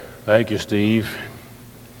Thank you, Steve.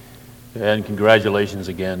 And congratulations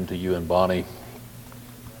again to you and Bonnie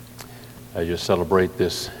as you celebrate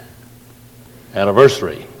this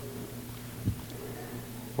anniversary.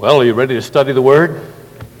 Well, are you ready to study the Word?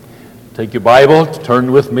 Take your Bible,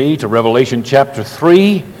 turn with me to Revelation chapter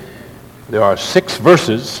 3. There are 6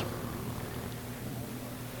 verses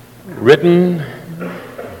written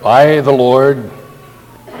by the Lord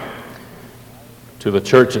to the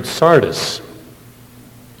church at Sardis.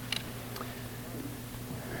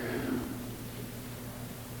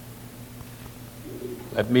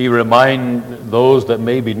 Let me remind those that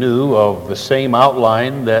may be new of the same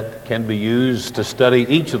outline that can be used to study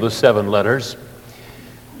each of the 7 letters.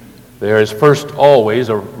 There is first always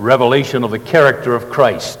a revelation of the character of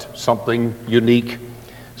Christ. Something unique,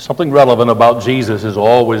 something relevant about Jesus is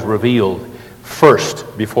always revealed first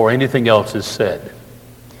before anything else is said.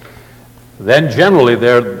 Then generally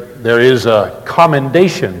there is a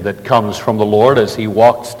commendation that comes from the Lord as he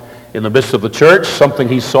walks in the midst of the church, something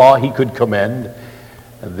he saw he could commend.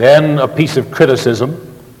 And then a piece of criticism,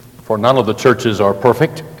 for none of the churches are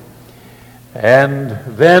perfect. And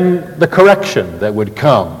then the correction that would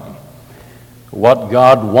come, what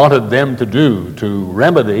God wanted them to do to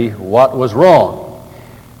remedy what was wrong.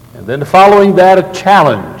 And then following that, a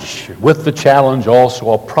challenge. With the challenge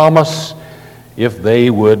also a promise if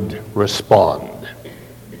they would respond.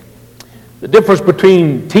 The difference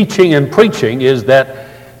between teaching and preaching is that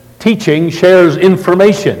teaching shares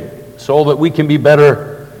information so that we can be better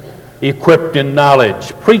equipped in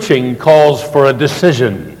knowledge. Preaching calls for a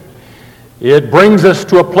decision. It brings us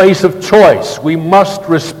to a place of choice. We must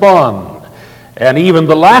respond. And even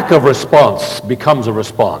the lack of response becomes a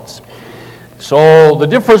response. So the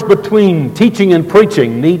difference between teaching and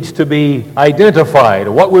preaching needs to be identified.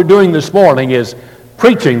 What we're doing this morning is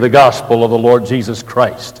preaching the gospel of the Lord Jesus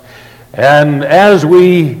Christ. And as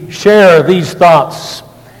we share these thoughts,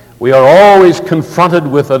 we are always confronted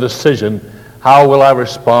with a decision. How will I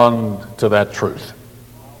respond to that truth?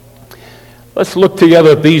 Let's look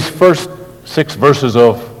together at these first 6 verses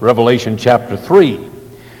of Revelation chapter 3.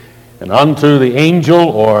 And unto the angel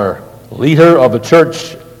or leader of the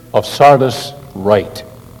church of Sardis write,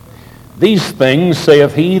 These things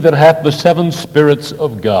saith he that hath the 7 spirits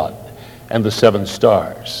of God and the 7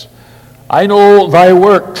 stars. I know thy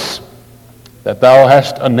works, that thou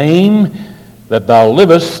hast a name, that thou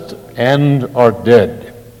livest and art dead.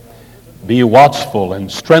 Be watchful and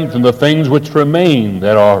strengthen the things which remain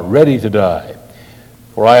that are ready to die.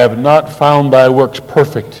 For I have not found thy works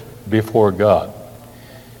perfect before God.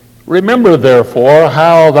 Remember therefore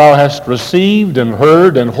how thou hast received and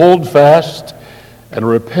heard, and hold fast and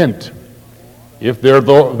repent. If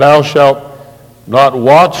therefore thou shalt not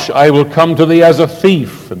watch, I will come to thee as a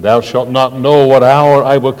thief, and thou shalt not know what hour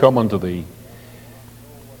I will come unto thee.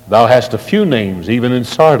 Thou hast a few names, even in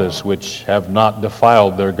Sardis, which have not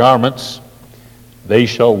defiled their garments. They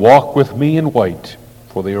shall walk with me in white,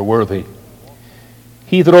 for they are worthy.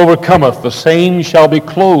 He that overcometh, the same shall be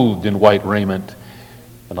clothed in white raiment.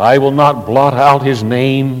 And I will not blot out his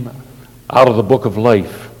name out of the book of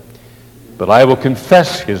life, but I will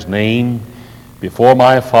confess his name before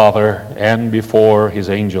my Father and before his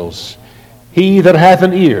angels. He that hath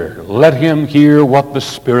an ear, let him hear what the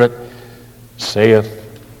Spirit saith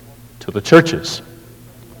to the churches.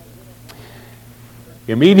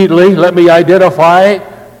 Immediately, let me identify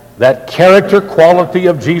that character quality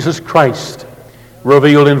of Jesus Christ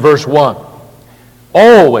revealed in verse 1.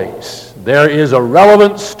 Always there is a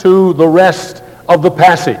relevance to the rest of the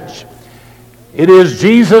passage. It is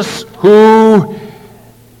Jesus who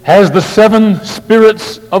has the 7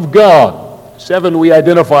 spirits of God. 7 we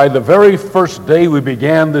identified the very first day we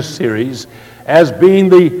began this series as being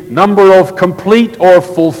the number of complete or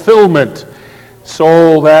fulfillment,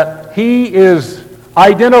 so that he is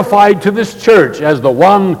identified to this church as the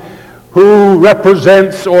one who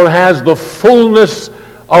represents or has the fullness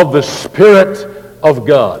of the Spirit of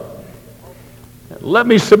God. Let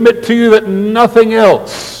me submit to you that nothing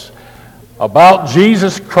else about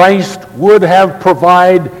Jesus Christ would have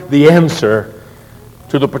provided the answer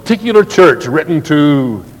to the particular church written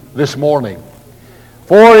to this morning.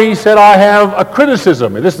 For he said, I have a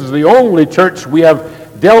criticism. And this is the only church we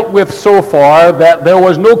have dealt with so far that there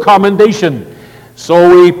was no commendation.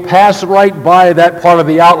 So we pass right by that part of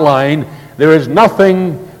the outline. There is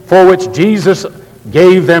nothing for which Jesus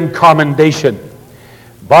gave them commendation.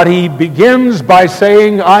 But he begins by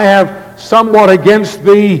saying, I have somewhat against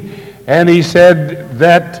thee. And he said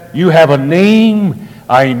that you have a name.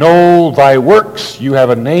 I know thy works. You have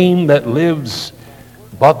a name that lives,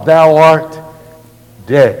 but thou art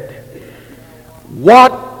dead.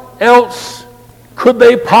 What else could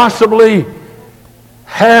they possibly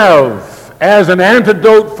have as an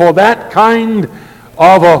antidote for that kind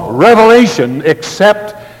of a revelation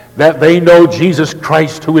except that they know Jesus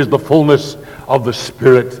Christ, who is the fullness of the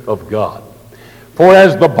Spirit of God? For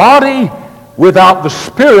as the body without the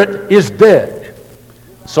Spirit is dead,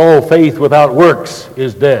 so faith without works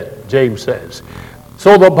is dead, James says.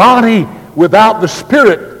 So the body without the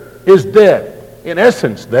Spirit is dead. In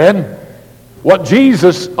essence, then, what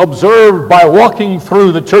Jesus observed by walking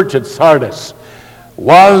through the church at Sardis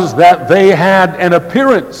was that they had an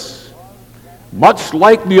appearance, much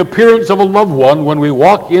like the appearance of a loved one when we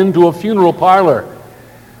walk into a funeral parlor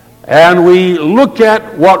and we look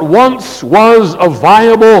at what once was a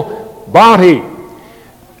viable body,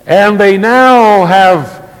 and they now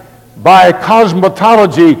have, by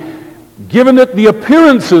cosmetology, given it the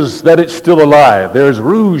appearances that it's still alive. There's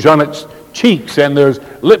rouge on its cheeks, and there's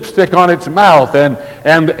lipstick on its mouth, and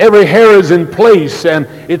every hair is in place, and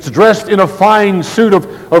it's dressed in a fine suit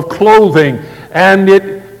of clothing, and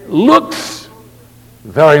it looks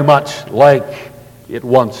very much like it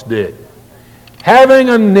once did, having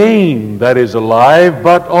a name that is alive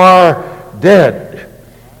but are dead.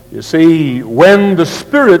 You see, when the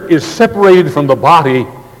spirit is separated from the body,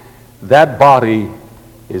 that body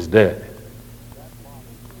is dead.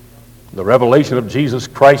 The revelation of Jesus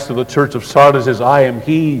Christ to the church of Sardis is, I am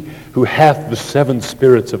he who hath the seven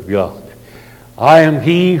spirits of God. I am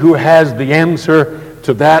he who has the answer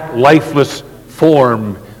to that lifeless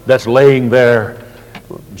form that's laying there.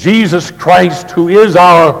 Jesus Christ, who is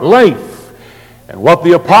our life. And what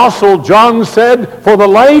the Apostle John said, for the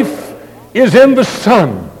life is in the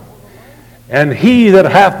Son, and he that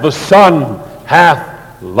hath the Son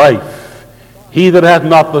hath life. He that hath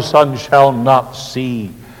not the Son shall not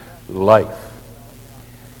see life.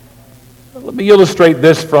 Let me illustrate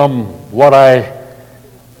this from what I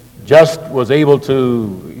just was able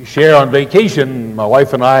to share on vacation. My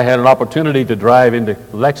wife and I had an opportunity to drive into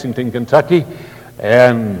Lexington, Kentucky,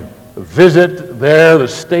 and visit there the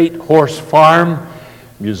State Horse Farm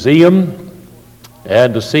Museum,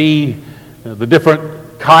 and to see the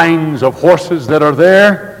different kinds of horses that are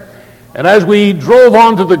there. And as we drove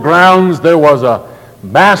onto the grounds, there was a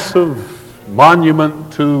massive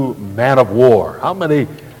monument to Man of War. How many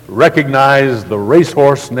recognize the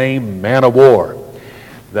racehorse named Man of War?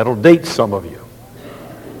 That'll date some of you.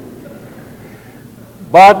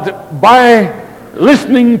 But by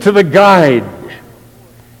listening to the guide,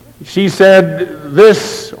 she said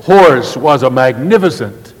this horse was a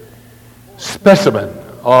magnificent specimen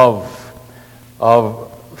of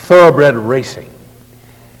thoroughbred racing.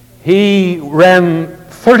 He ran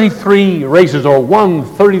 33 races, or won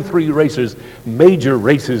 33 races, major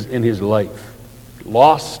races in his life.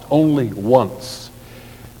 Lost only once.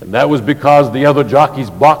 And that was because the other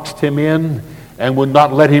jockeys boxed him in and would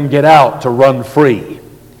not let him get out to run free.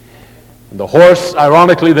 And the horse,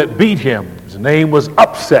 ironically, that beat him, his name was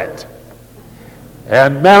Upset.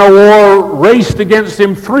 And Man of War raced against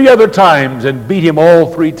him 3 other times and beat him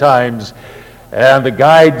all 3 times. And the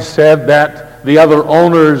guide said that the other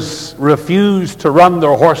owners refused to run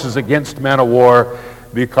their horses against Man of War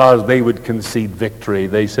because they would concede victory.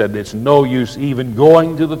 They said it's no use even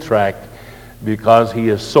going to the track because he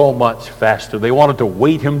is so much faster. They wanted to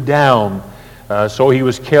weight him down, so he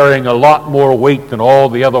was carrying a lot more weight than all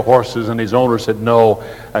the other horses, and his owner said, no,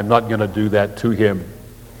 I'm not going to do that to him.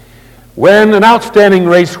 When an outstanding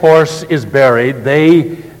racehorse is buried,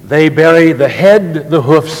 they bury the head, the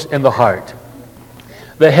hoofs, and the heart.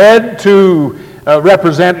 The head to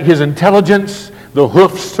represent his intelligence, the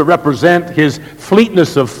hoofs to represent his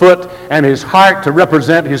fleetness of foot, and his heart to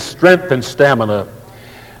represent his strength and stamina.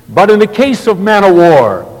 But in the case of Man of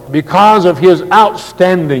War, because of his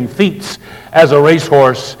outstanding feats as a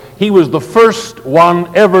racehorse, he was the first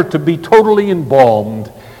one ever to be totally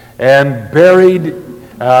embalmed and buried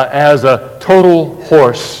as a total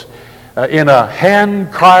horse in a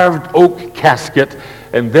hand-carved oak casket.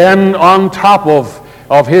 And then on top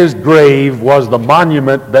of his grave was the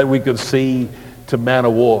monument that we could see to Man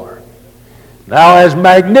of War. Now, as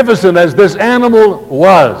magnificent as this animal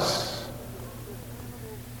was,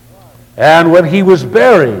 and when he was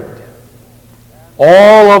buried,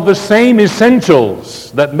 all of the same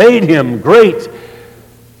essentials that made him great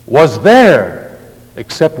was there,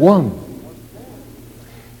 except one.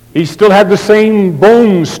 He still had the same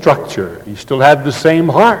bone structure. He still had the same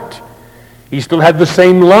heart. He still had the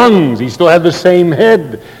same lungs. He still had the same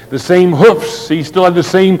head, the same hoofs. He still had the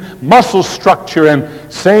same muscle structure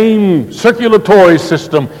and same circulatory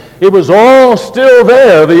system. It was all still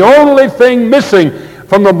there. The only thing missing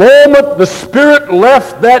from the moment the Spirit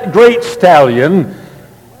left that great stallion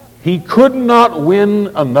He could not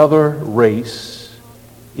win another race,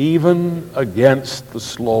 even against the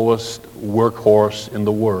slowest workhorse in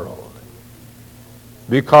the world.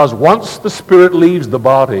 Because once the spirit leaves the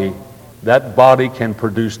body, that body can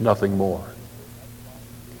produce nothing more.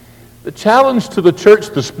 The challenge to the church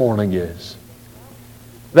this morning is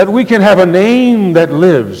that we can have a name that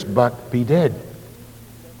lives but be dead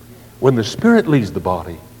when the spirit leaves the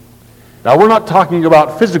body. Now, we're not talking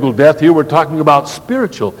about physical death here, we're talking about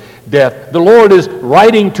spiritual death. The Lord is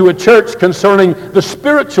writing to a church concerning the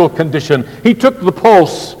spiritual condition. He took the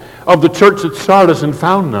pulse of the church at Sardis and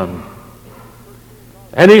found none.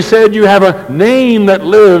 And he said, you have a name that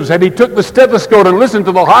lives. And he took the stethoscope and listened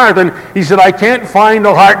to the heart, and he said, I can't find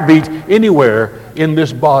a heartbeat anywhere in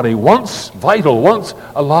this body, once vital, once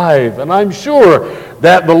alive. And I'm sure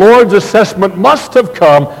that the Lord's assessment must have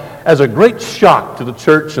come as a great shock to the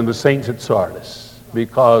church and the saints at Sardis,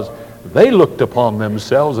 because they looked upon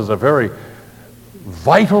themselves as a very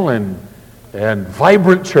vital and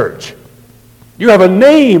vibrant church. You have a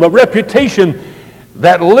name, a reputation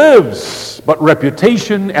that lives, but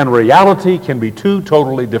reputation and reality can be two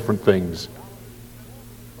totally different things.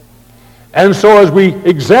 And so as we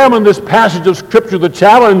examine this passage of Scripture, the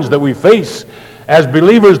challenge that we face as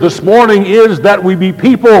believers this morning is that we be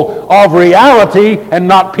people of reality and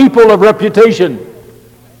not people of reputation.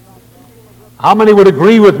 How many would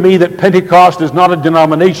agree with me that Pentecost is not a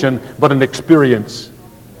denomination, but an experience?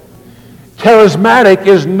 Charismatic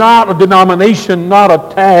is not a denomination, not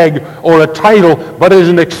a tag or a title, but is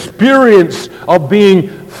an experience of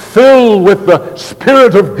being filled with the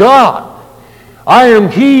Spirit of God. I am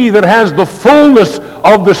he that has the fullness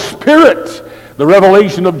of the Spirit. The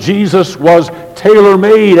revelation of Jesus was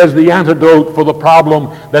tailor-made as the antidote for the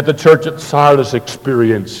problem that the church at Sardis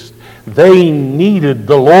experienced. They needed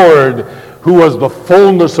the Lord, who was the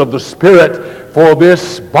fullness of the Spirit, for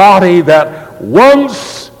this body that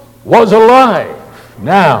once was alive,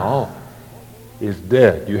 now is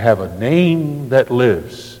dead. You have a name that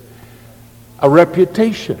lives, a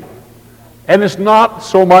reputation. And it's not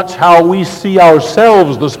so much how we see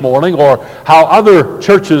ourselves this morning or how other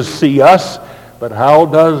churches see us, but how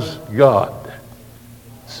does God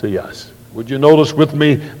see us? Would you notice with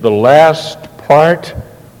me the last part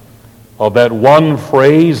of that one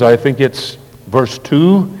phrase? I think it's verse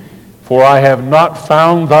 2. For I have not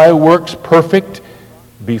found thy works perfect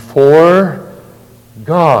before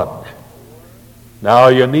God. Now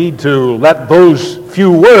you need to let those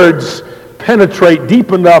few words penetrate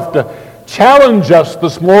deep enough to challenge us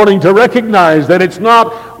this morning to recognize that it's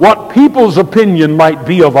not what people's opinion might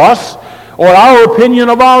be of us or our opinion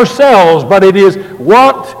of ourselves, but it is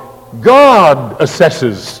what God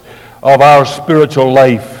assesses of our spiritual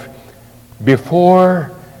life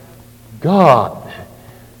before God.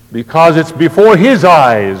 Because it's before His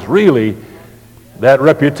eyes, really, that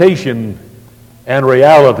reputation and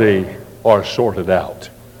reality are sorted out.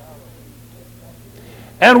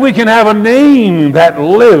 And we can have a name that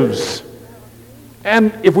lives.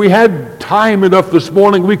 And if we had time enough this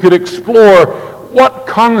morning, we could explore what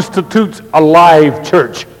constitutes a live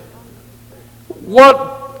church.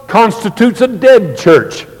 What constitutes a dead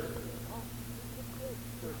church?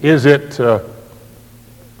 Is it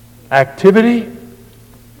activity?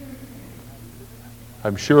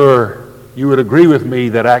 I'm sure you would agree with me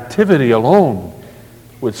that activity alone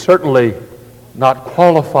would certainly not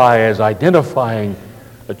qualify as identifying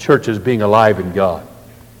a church as being alive in God.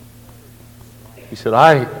 He said,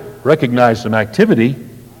 I recognize some activity.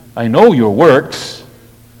 I know your works,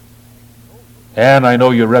 and I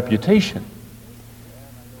know your reputation,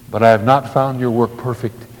 but I have not found your work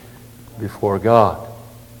perfect before God.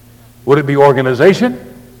 Would it be organization?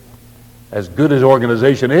 As good as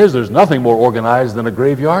organization is, there's nothing more organized than a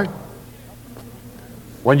graveyard.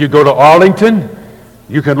 When you go to Arlington,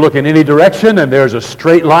 you can look in any direction and there's a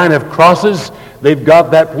straight line of crosses. They've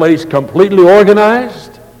got that place completely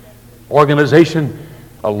organized. Organization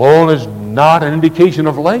alone is not an indication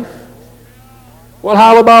of life. Well,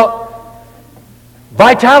 how about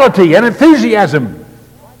vitality and enthusiasm?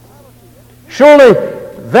 Surely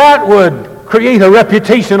that would create a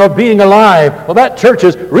reputation of being alive. Well, that church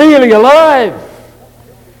is really alive.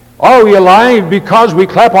 Are we alive because we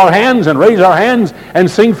clap our hands and raise our hands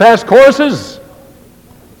and sing fast choruses?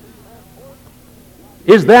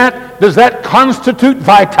 Does that constitute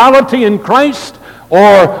vitality in Christ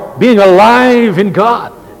or being alive in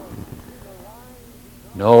God?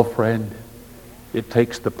 No, friend. It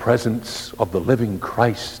takes the presence of the living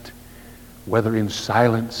Christ, whether in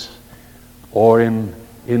silence or in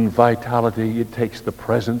vitality. It takes the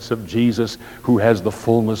presence of Jesus, who has the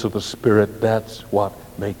fullness of the Spirit. That's what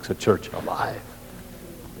makes a church alive.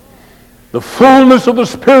 the fullness of the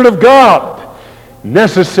Spirit of God.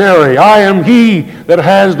 Necessary. I am he that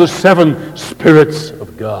has the 7 spirits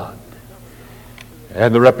of God.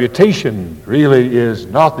 And the reputation really is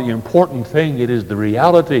not the important thing. It is the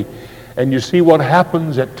reality. And you see what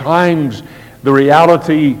happens at times. The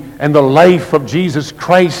reality and the life of Jesus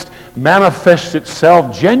Christ manifests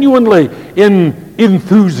itself genuinely in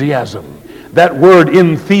enthusiasm. That word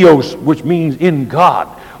in theos, which means in God,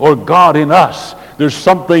 or God in us. There's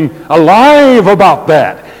something alive about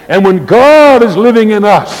that. And when God is living in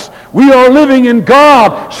us, we are living in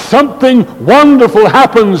God. Something wonderful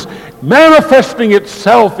happens, manifesting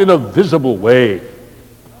itself in a visible way.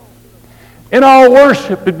 In our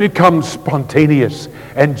worship, it becomes spontaneous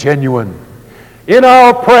and genuine. In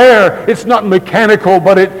our prayer, it's not mechanical,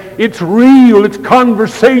 but it's real. It's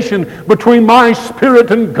conversation between my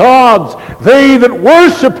spirit and God's. They that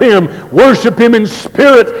worship him in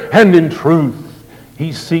spirit and in truth.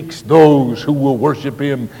 He seeks those who will worship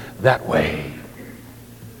him that way.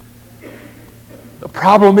 The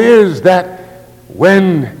problem is that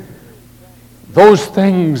when those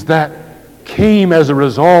things that came as a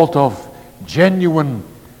result of genuine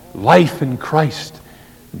life in Christ,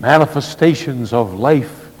 manifestations of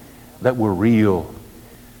life that were real,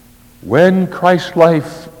 when Christ's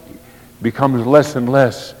life becomes less and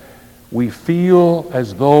less, we feel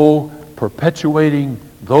as though perpetuating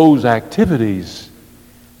those activities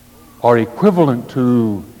are equivalent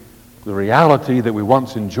to the reality that we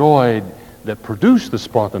once enjoyed that produced the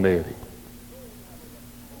spontaneity.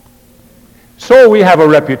 So we have a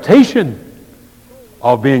reputation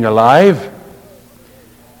of being alive.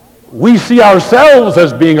 We see ourselves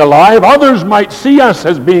as being alive. Others might see us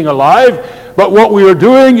as being alive. But what we are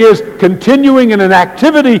doing is continuing in an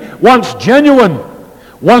activity once genuine,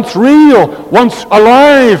 once real, once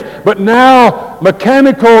alive, but now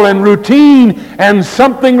mechanical and routine and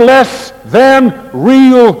something less than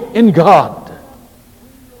real in God.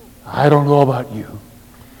 I don't know about you.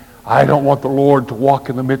 I don't want the Lord to walk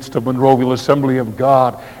in the midst of Monroeville Assembly of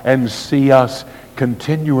God and see us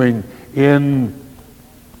continuing in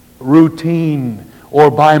routine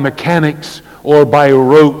or by mechanics or by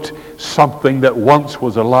rote something that once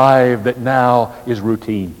was alive that now is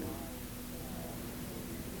routine.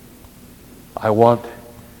 I want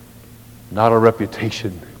not a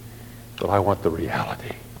reputation, but I want the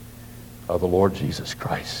reality of the Lord Jesus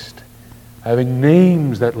Christ. Having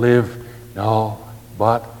names that live, no,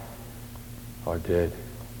 but are dead.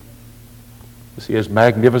 You see, as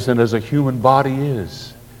magnificent as a human body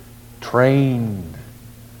is, trained,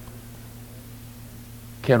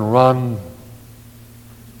 can run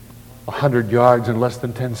 100 yards in less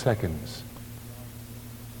than 10 seconds,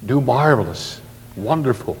 do marvelous,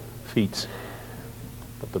 wonderful feats.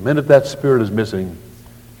 But the minute that spirit is missing,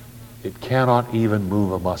 it cannot even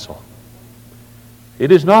move a muscle.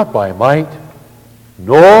 It is not by might,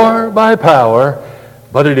 nor by power,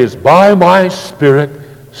 but it is by my Spirit,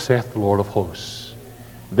 saith the Lord of hosts.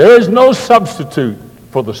 There is no substitute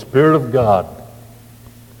for the Spirit of God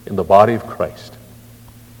in the body of Christ.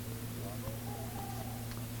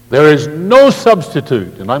 There is no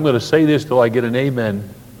substitute, and I'm going to say this till I get an amen,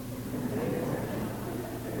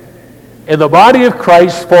 in the body of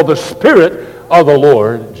Christ for the Spirit of the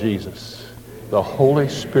Lord Jesus, the Holy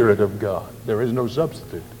Spirit of God. There is no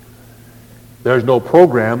substitute. There is no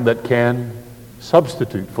program that can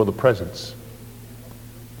substitute for the presence.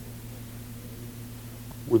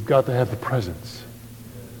 We've got to have the presence.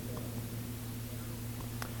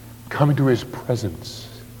 Come into his presence.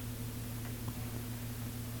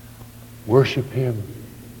 Worship him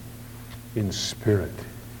in spirit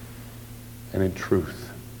and in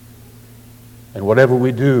truth. And whatever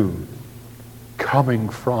we do, coming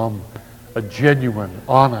from a genuine,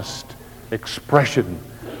 honest expression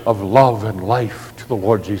of love and life to the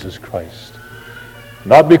Lord Jesus Christ.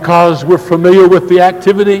 Not because we're familiar with the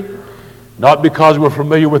activity, not because we're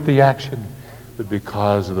familiar with the action, but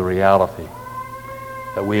because of the reality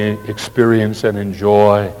that we experience and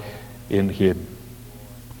enjoy in him.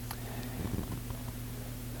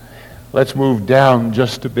 Let's move down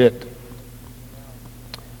just a bit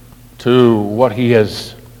to what he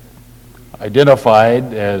has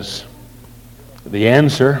identified as the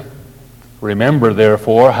answer. Remember,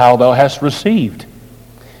 therefore, how thou hast received.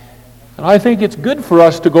 And I think it's good for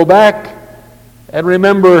us to go back and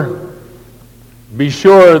remember, be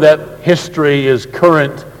sure that history is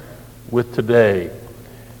current with today.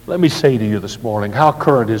 Let me say to you this morning, how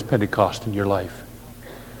current is Pentecost in your life?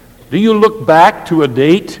 Do you look back to a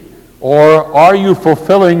date, or are you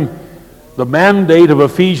fulfilling the mandate of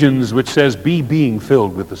Ephesians, which says, be being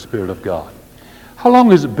filled with the Spirit of God? How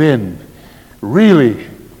long has it been really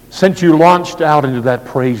since you launched out into that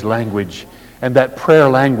praise language and that prayer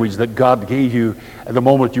language that God gave you at the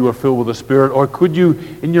moment you were filled with the Spirit? Or could you,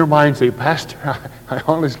 in your mind, say, Pastor, I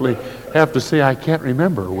honestly have to say I can't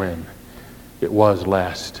remember when it was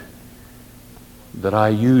last that I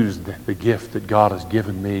used the gift that God has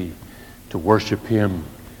given me to worship Him,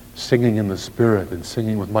 singing in the Spirit and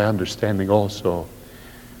singing with my understanding also.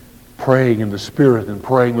 Praying in the Spirit and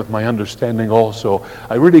praying with my understanding also.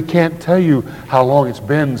 I really can't tell you how long it's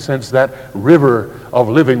been since that river of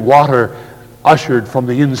living water ushered from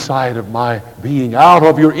the inside of my being. Out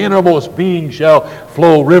of your innermost being shall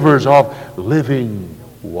flow rivers of living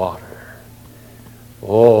water.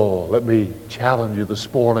 Oh, let me challenge you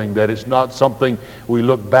this morning that it's not something we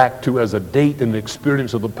look back to as a date and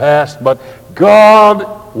experience of the past, but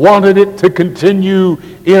God wanted it to continue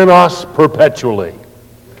in us perpetually.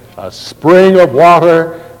 A spring of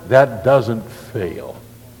water that doesn't fail.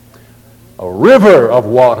 A river of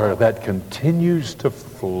water that continues to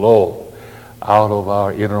flow out of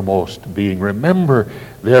our innermost being. Remember,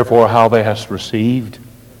 therefore, how thou hast received.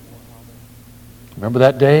 Remember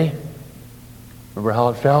that day? Remember how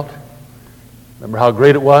it felt? Remember how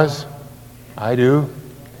great it was? I do.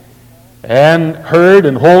 And heard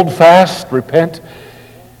and hold fast, repent.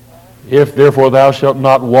 If therefore thou shalt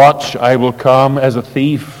not watch, I will come as a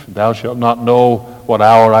thief. Thou shalt not know what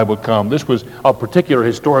hour I will come. This was of particular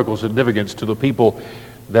historical significance to the people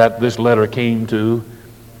that this letter came to,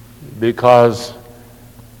 because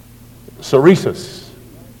Cyrus,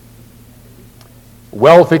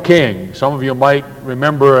 wealthy king. Some of you might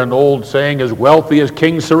remember an old saying, as wealthy as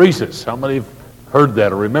King Cyrus. How many have heard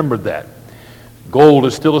that or remembered that? Gold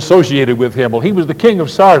is still associated with him. Well, he was the king of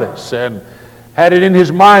Sardis and had it in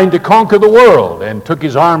his mind to conquer the world, and took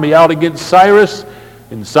his army out against Cyrus,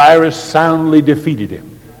 and Cyrus soundly defeated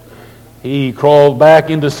him. He crawled back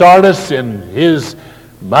into Sardis in his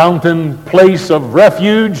mountain place of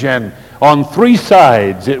refuge, and on three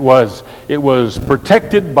sides it was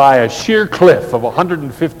protected by a sheer cliff of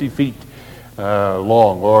 150 feet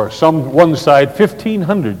long, or one side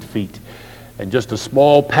 1,500 feet, and just a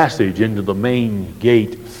small passage into the main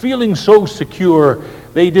gate. Feeling so secure,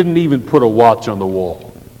 they didn't even put a watch on the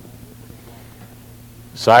wall.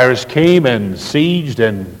 Cyrus came and sieged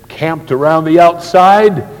and camped around the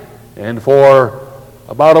outside, and for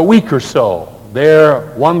about a week or so,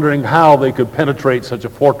 they're wondering how they could penetrate such a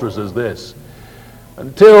fortress as this.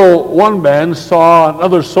 Until one man saw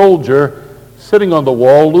another soldier sitting on the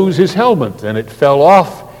wall lose his helmet, and it fell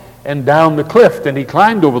off and down the cliff. And he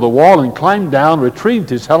climbed over the wall and climbed down, retrieved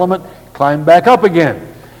his helmet, climbed back up again.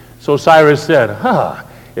 So Cyrus said,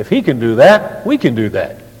 if he can do that, we can do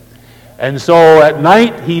that. And so at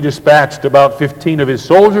night he dispatched about 15 of his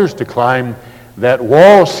soldiers to climb that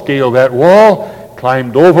wall, scale that wall,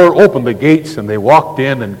 climbed over, opened the gates, and they walked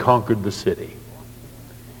in and conquered the city.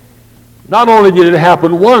 Not only did it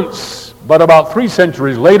happen once, but about 3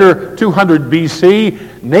 centuries later, 200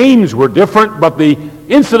 BC, names were different, but the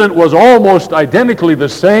incident was almost identically the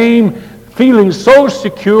same. Feeling so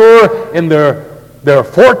secure in their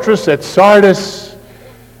fortress at Sardis,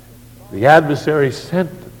 the adversary sent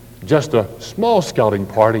just a small scouting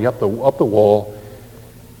party up the wall,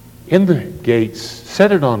 in the gates,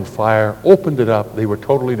 set it on fire, opened it up. They were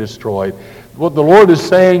totally destroyed. What the Lord is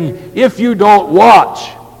saying, if you don't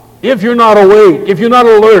watch, if you're not awake, if you're not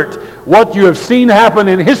alert, what you have seen happen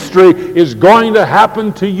in history is going to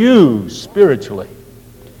happen to you spiritually.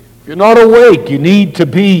 If you're not awake, you need to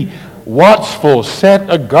be watchful, set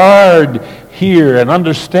a guard here, and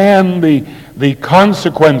understand the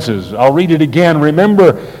consequences. I'll read it again.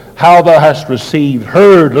 Remember how thou hast received,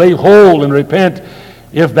 heard, lay hold, and repent.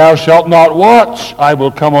 If thou shalt not watch, I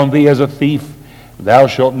will come on thee as a thief. Thou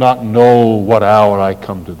shalt not know what hour I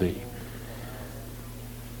come to thee.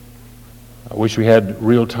 I wish we had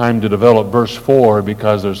real time to develop verse 4,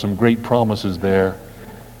 because there's some great promises there.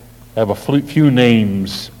 I have a few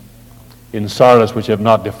names in Sardis which have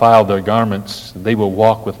not defiled their garments, and they will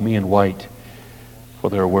walk with me in white, for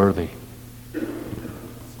they are worthy.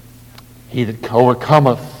 He that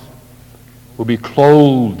overcometh will be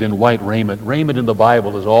clothed in white raiment. Raiment in the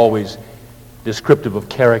Bible is always descriptive of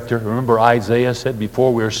character. Remember, Isaiah said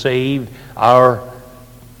before we were saved, our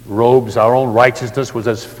robes, our own righteousness was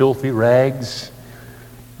as filthy rags.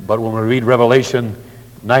 But when we read Revelation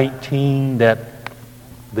 19, that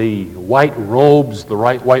the white robes, the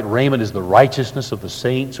white raiment is the righteousness of the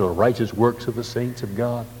saints, or righteous works of the saints of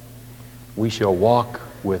God. We shall walk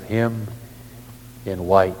with him in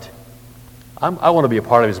white. I want to be a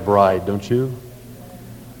part of his bride, don't you?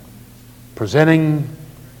 Presenting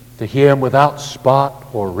to him without spot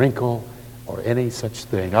or wrinkle or any such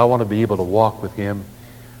thing. I want to be able to walk with him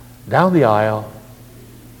down the aisle,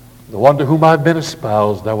 the one to whom I've been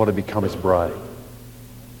espoused, I want to become his bride.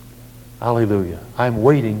 Hallelujah. I'm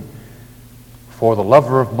waiting for the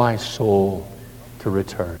lover of my soul to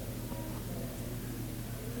return.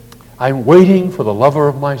 I'm waiting for the lover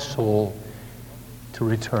of my soul to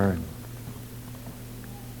return.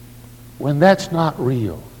 When that's not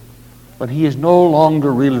real, when he is no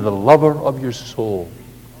longer really the lover of your soul,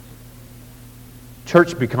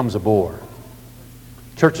 church becomes a bore.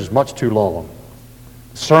 Church is much too long.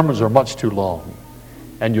 Sermons are much too long.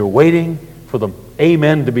 And you're waiting for the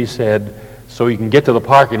amen to be said so you can get to the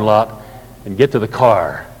parking lot and get to the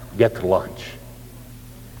car, get to lunch.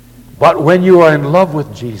 But when you are in love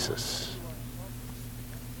with Jesus,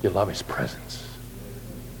 you love his presence.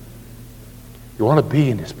 You want to be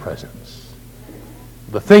in his presence.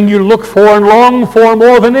 The thing you look for and long for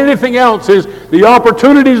more than anything else is the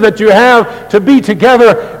opportunities that you have to be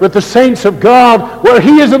together with the saints of God where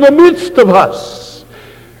he is in the midst of us.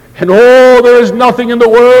 And oh, there is nothing in the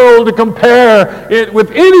world to compare it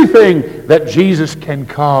with anything that Jesus can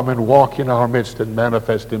come and walk in our midst and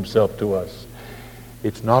manifest himself to us.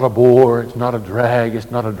 It's not a bore, it's not a drag,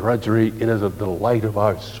 it's not a drudgery. It is a delight of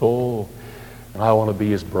our soul. And I want to be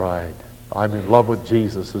his bride. I'm in love with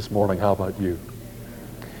Jesus this morning. How about you?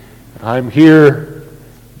 I'm here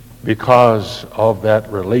because of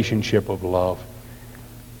that relationship of love.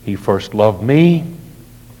 He first loved me,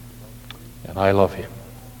 and I love him.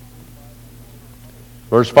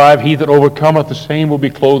 Verse 5, he that overcometh, the same will be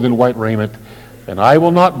clothed in white raiment, and I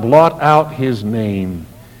will not blot out his name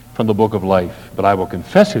from the book of life, but I will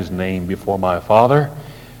confess his name before my Father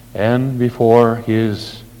and before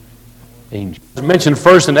his angels. It's mentioned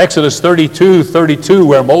first in Exodus 32,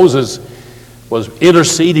 where Moses was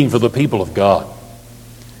interceding for the people of God.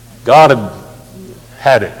 God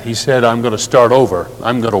had it. He said, I'm going to start over.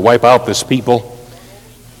 I'm going to wipe out this people.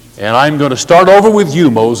 And I'm going to start over with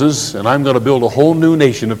you, Moses, and I'm going to build a whole new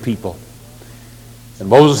nation of people. And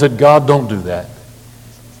Moses said, God, don't do that.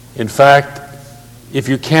 In fact, if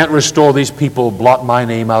you can't restore these people, blot my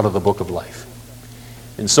name out of the book of life.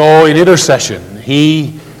 And so in intercession,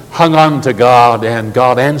 he hung on to God, and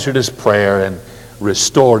God answered his prayer and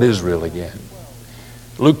restored Israel again.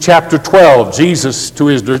 Luke chapter 12, Jesus to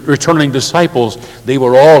his returning disciples, they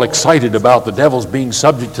were all excited about the devils being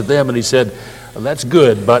subject to them, and he said, well, that's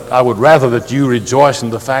good, but I would rather that you rejoice in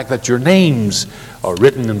the fact that your names are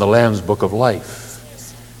written in the Lamb's book of life.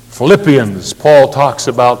 Philippians, Paul talks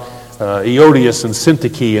about Eodias and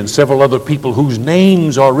Syntyche and several other people whose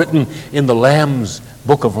names are written in the Lamb's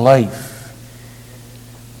book of life.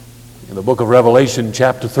 In the book of Revelation,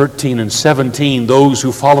 chapter 13 and 17, those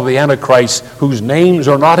who follow the Antichrist, whose names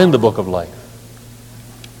are not in the book of life.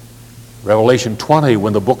 Revelation 20,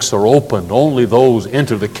 when the books are opened, only those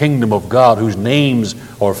enter the kingdom of God whose names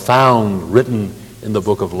are found written in the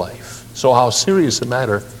book of life. So how serious a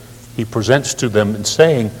matter he presents to them in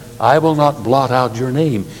saying, I will not blot out your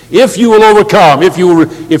name. If you will overcome, if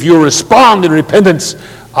you respond in repentance,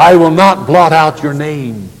 I will not blot out your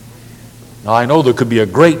name. Now I know there could be a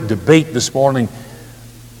great debate this morning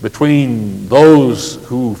between those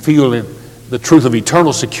who feel the truth of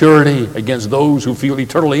eternal security against those who feel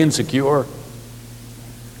eternally insecure.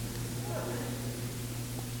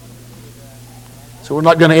 So we're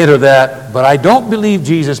not going to enter that, but I don't believe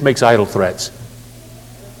Jesus makes idle threats.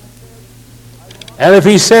 And if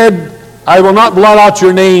he said, I will not blot out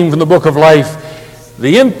your name from the book of life,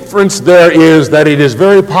 the inference there is that it is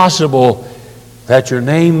very possible that your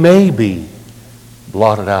name may be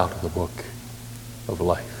blotted out of the book of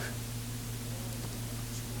life.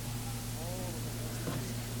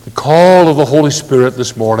 The call of the Holy Spirit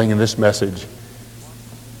this morning in this message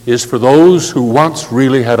is for those who once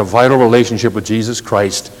really had a vital relationship with Jesus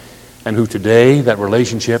Christ and who today that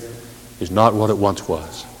relationship is not what it once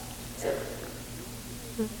was.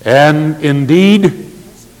 And indeed,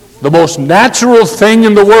 the most natural thing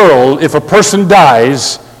in the world if a person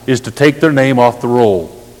dies is to take their name off the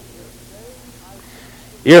roll.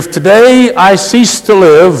 If today I cease to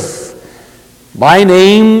live, my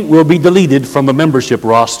name will be deleted from the membership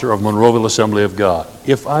roster of Monroeville Assembly of God.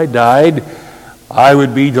 If I died, I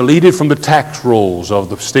would be deleted from the tax rolls of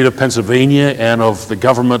the state of Pennsylvania and of the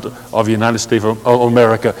government of the United States of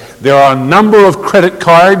America. There are a number of credit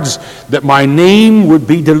cards that my name would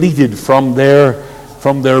be deleted from their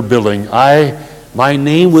billing. My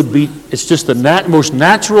name would be, it's just the most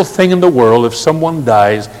natural thing in the world if someone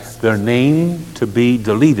dies, their name to be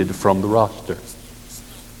deleted from the roster.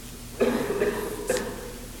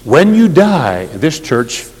 When you die, this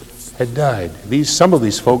church had died. Some of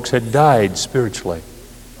these folks had died spiritually.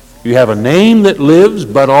 You have a name that lives,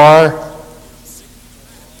 but are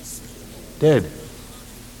dead.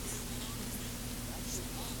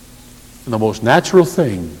 And the most natural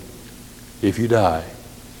thing, if you die,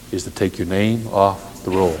 is to take your name off the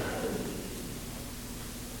roll.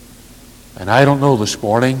 And I don't know this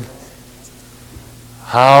morning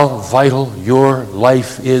how vital your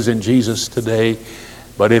life is in Jesus today,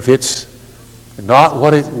 but if it's not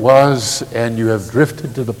what it was and you have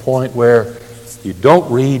drifted to the point where you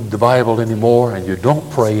don't read the Bible anymore and you don't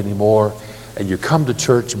pray anymore and you come to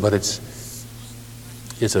church but it's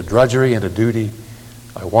a drudgery and a duty,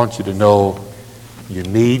 I want you to know you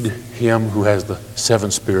need Him who has the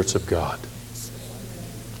 7 spirits of God.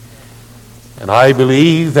 And I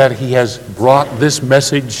believe that He has brought this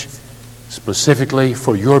message specifically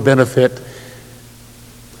for your benefit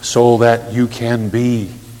so that you can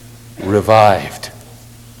be revived.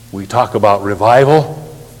 We talk about revival.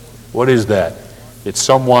 What is that? It's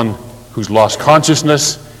someone who's lost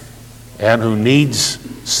consciousness and who needs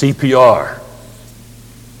CPR.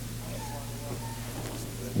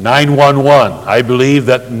 911. I believe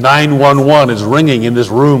that 911 is ringing in this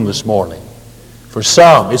room this morning. For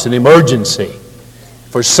some, it's an emergency.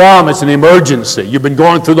 For some, it's an emergency. You've been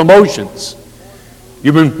going through the motions.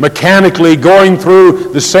 You've been mechanically going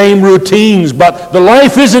through the same routines, but the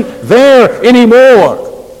life isn't there anymore.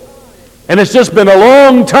 And it's just been a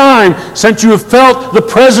long time since you have felt the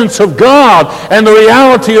presence of God and the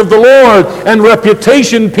reality of the Lord and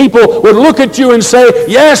reputation. People would look at you and say,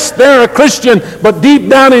 yes, they're a Christian, but deep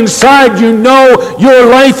down inside you know your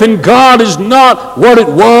life in God is not what it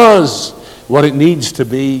was, what it needs to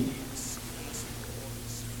be.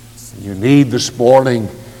 You need this morning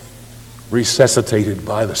resuscitated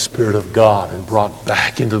by the Spirit of God and brought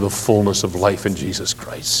back into the fullness of life in Jesus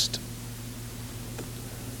Christ.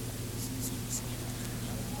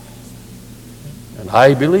 And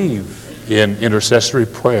I believe in intercessory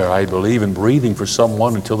prayer. I believe in breathing for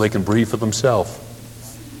someone until they can breathe for themselves.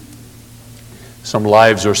 Some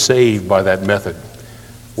lives are saved by that method,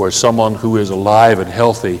 where someone who is alive and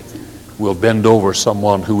healthy will bend over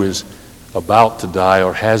someone who is about to die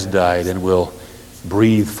or has died and will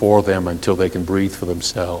breathe for them until they can breathe for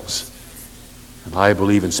themselves. And I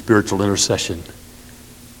believe in spiritual intercession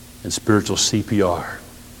and spiritual CPR.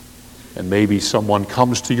 And maybe someone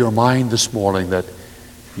comes to your mind this morning that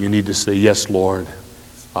you need to say, yes, Lord,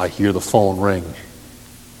 I hear the phone ring,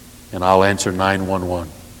 and I'll answer 911.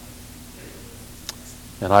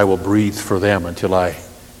 And I will breathe for them until I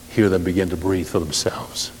hear them begin to breathe for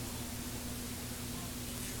themselves.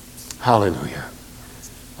 Hallelujah.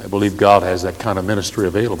 I believe God has that kind of ministry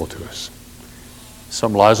available to us.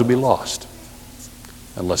 Some lives will be lost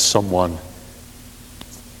unless someone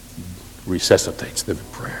resuscitates them in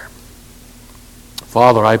prayer.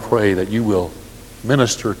 Father, I pray that you will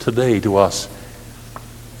minister today to us.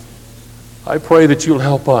 I pray that you'll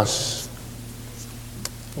help us,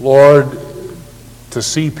 Lord, to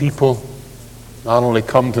see people not only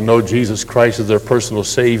come to know Jesus Christ as their personal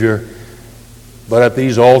Savior, but at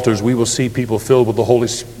these altars we will see people filled with the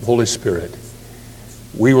Holy Spirit.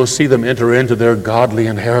 We will see them enter into their godly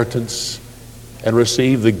inheritance and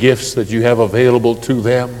receive the gifts that you have available to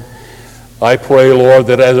them. I pray, Lord,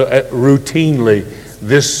 that routinely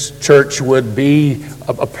this church would be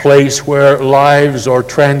a place where lives are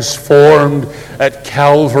transformed at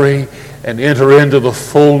Calvary and enter into the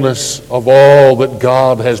fullness of all that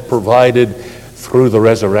God has provided through the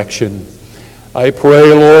resurrection. I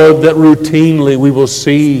pray, Lord, that routinely we will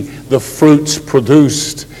see the fruits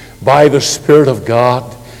produced by the Spirit of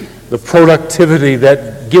God, the productivity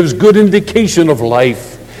that gives good indication of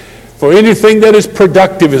life. For anything that is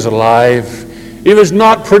productive is alive. If it's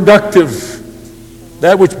not productive,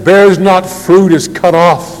 that which bears not fruit is cut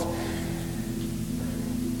off,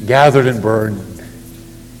 gathered and burned.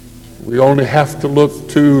 We only have to look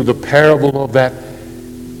to the parable of that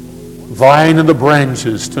vine and the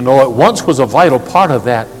branches to know it once was a vital part of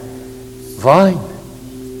that vine.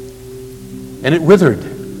 And it withered,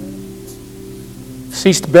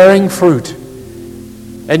 ceased bearing fruit.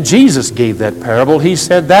 And Jesus gave that parable. He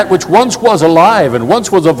said that which once was alive and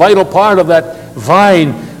once was a vital part of that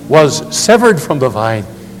vine was severed from the vine,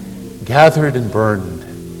 gathered and burned.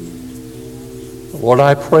 Lord,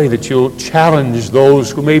 I pray that you'll challenge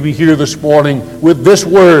those who may be here this morning with this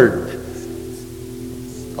word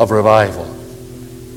of revival.